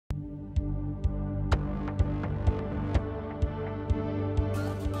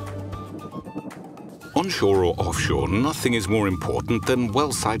Onshore or offshore, nothing is more important than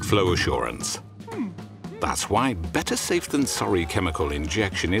well site flow assurance. That's why better safe than sorry chemical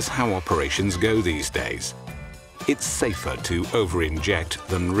injection is how operations go these days. It's safer to over-inject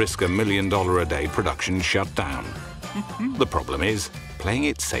than risk $1 million a day production shutdown. The problem is, playing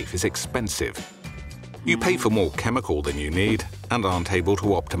it safe is expensive. You pay for more chemical than you need and aren't able to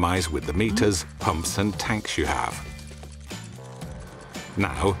optimize with the meters, pumps and tanks you have.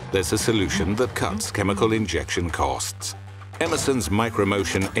 Now, there's a solution that cuts chemical injection costs. Emerson's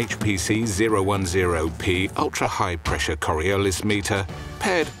Micromotion HPC 010P ultra-high pressure Coriolis meter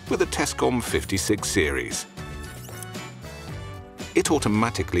paired with a TESCOM 56 series. It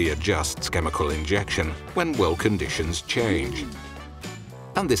automatically adjusts chemical injection when well conditions change.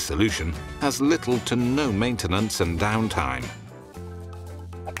 And this solution has little to no maintenance and downtime.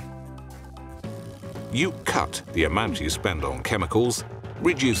 You cut the amount you spend on chemicals,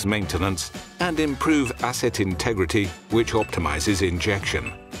 reduce maintenance, and improve asset integrity, which optimizes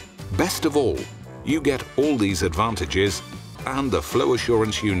injection. Best of all, you get all these advantages and the flow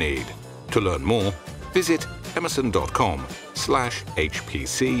assurance you need. To learn more, visit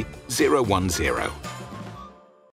emerson.com/HPC010.